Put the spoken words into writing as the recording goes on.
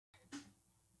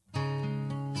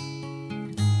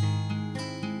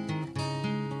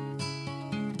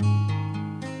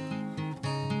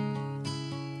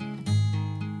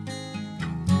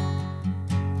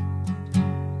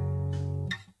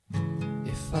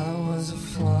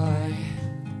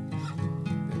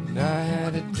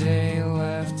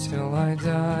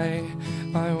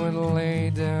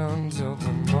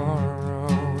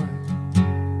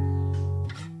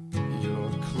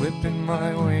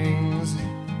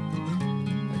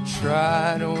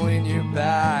try to win you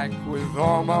back with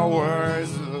all my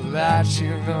words that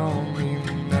you know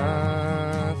mean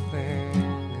nothing.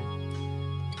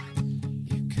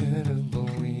 You could have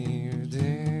believed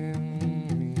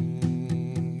in me.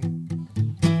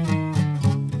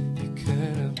 You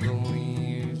could have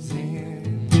believed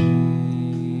in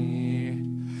me.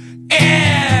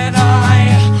 And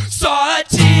I saw a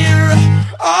tear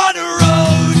on a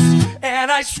rose, and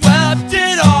I swept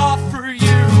it off for you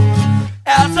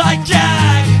as I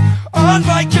gag on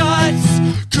my guts,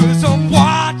 'cause I'm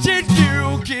watching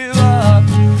you give up.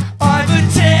 I'm a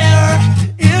tear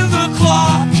in the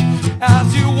clock.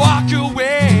 As you walk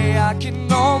away, I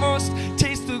can almost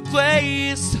taste the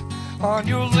glaze on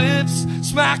your lips,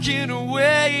 smacking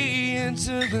away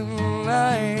into the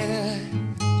night.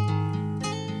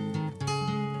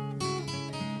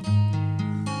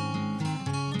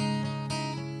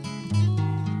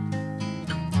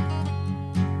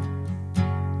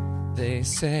 They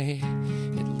say,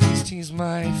 at least he's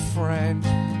my friend,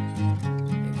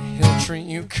 and he'll treat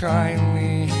you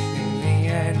kindly in the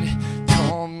end.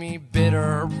 Call me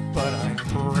bitter, but I'm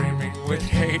brimming with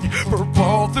hate for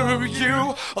both of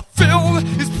you. A film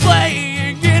is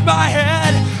playing in my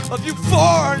head of you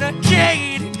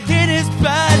fornicating in his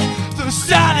bed. The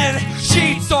satin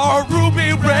sheets are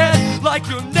ruby red, like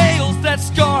your nails that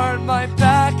scarred my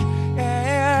back.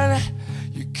 And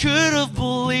you could have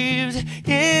believed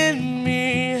in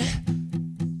me,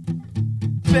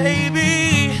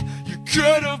 baby. You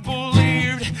could have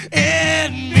believed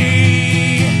in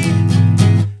me.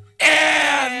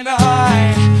 And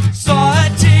I saw a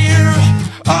tear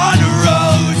on a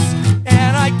rose,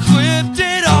 and I clipped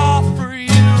it off for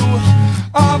you.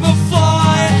 I'm a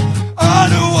fly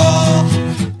on a wall,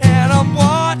 and I'm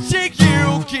watching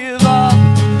you give up.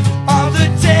 I'm the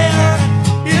tear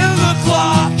in the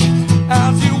clock.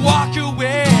 As you walk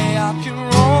away, I can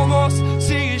almost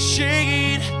see a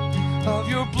shade of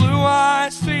your blue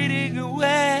eyes fading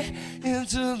away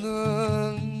into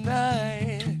the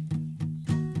night.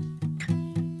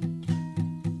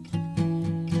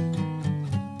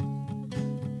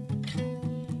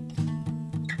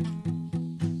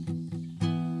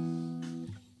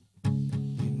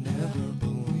 You never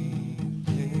believed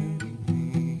in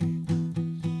me,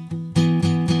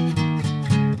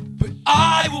 but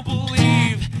I will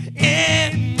believe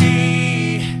in me.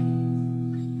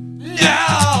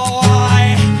 Now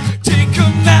I take a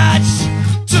match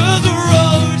to the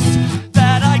rose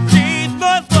that I gave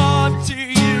my love to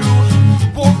you.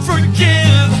 Won't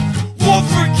forgive, won't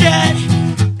forget,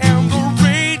 and the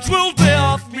rage will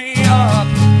lift me up.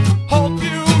 Hope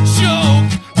you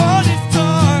choke on his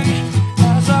tongue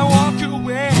as I walk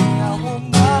away. I will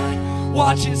not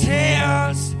watch his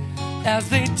hands as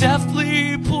they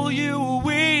deftly pull you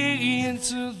away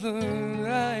into the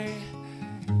night.